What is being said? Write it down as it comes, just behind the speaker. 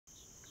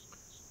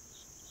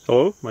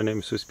Hello, my name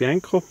is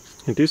swissbianco.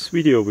 In this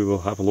video we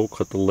will have a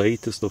look at the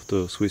latest of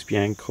the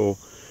swissbianco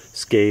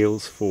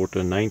scales for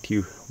the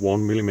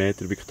 91mm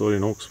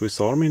victorinox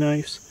Swiss Army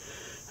knives.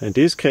 In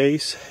this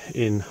case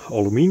in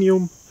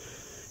aluminium,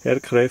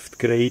 aircraft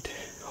grade,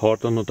 hard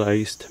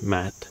anodized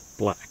matte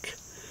black.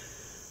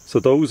 So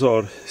those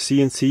are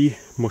CNC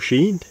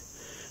machined,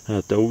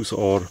 those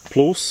are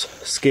plus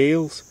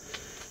scales,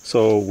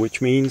 so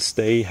which means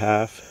they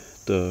have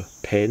the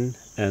pen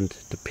and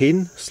the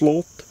pin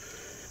slot.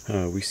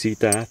 We see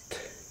that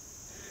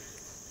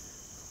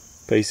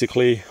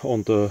basically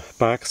on the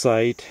back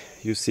side.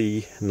 You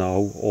see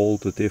now all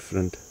the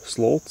different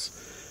slots,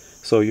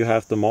 so you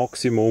have the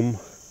maximum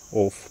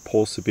of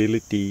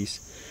possibilities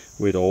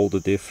with all the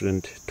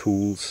different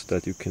tools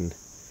that you can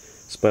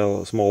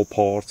small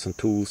parts and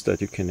tools that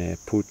you can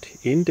put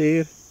in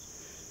there.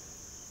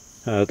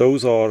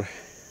 Those are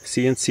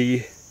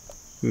CNC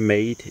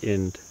made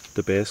in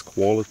the best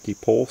quality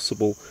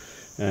possible,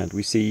 and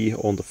we see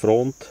on the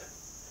front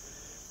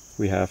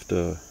we have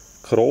the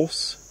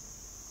cross,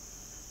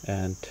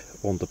 and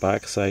on the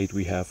back side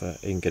we have an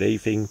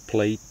engraving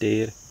plate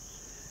there,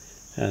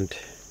 and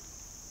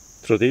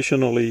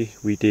traditionally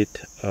we did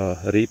a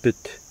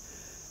ribbed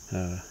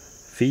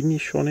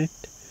finish on it,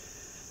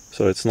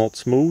 so it's not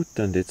smooth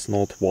and it's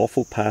not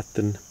waffle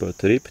pattern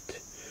but ribbed.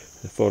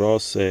 For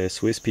us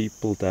Swiss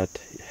people, that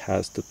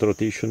has the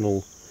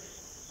traditional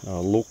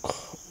look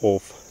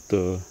of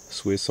the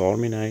Swiss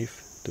Army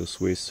knife, the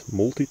Swiss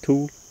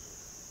multi-tool.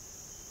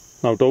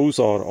 Now those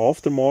are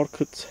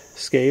aftermarket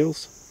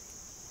scales.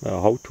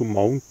 How to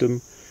mount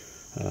them,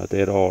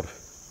 there are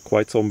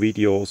quite some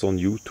videos on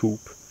YouTube,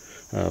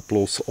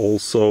 plus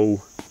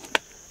also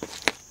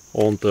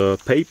on the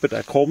paper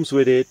that comes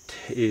with it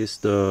is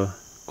the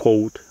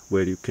code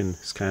where you can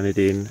scan it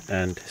in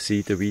and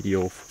see the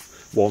video,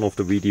 one of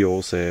the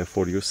videos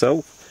for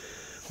yourself.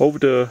 Over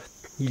the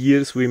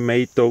years we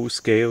made those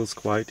scales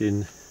quite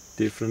in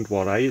different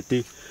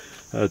variety.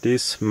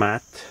 This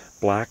matte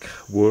black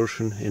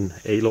version in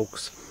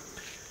alox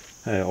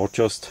are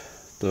just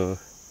the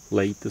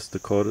latest, the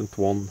current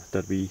one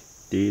that we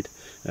did.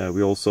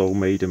 We also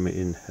made them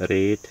in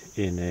red,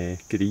 in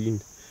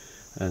green,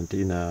 and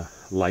in a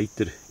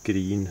lighter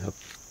green, a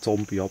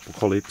zombie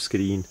apocalypse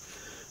green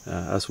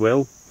as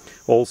well.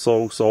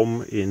 Also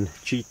some in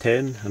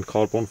G10 and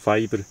carbon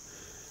fiber,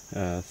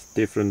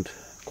 different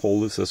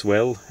colors as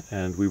well,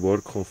 and we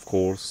work of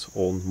course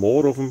on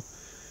more of them,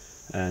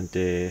 and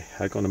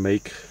I'm gonna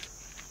make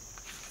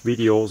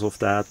videos of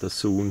that as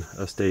soon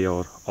as they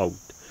are out.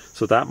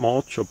 So that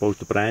much about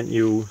the brand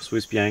new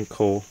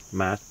swissbianco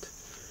matte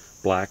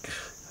black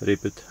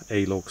ribbed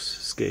alox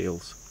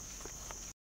scales.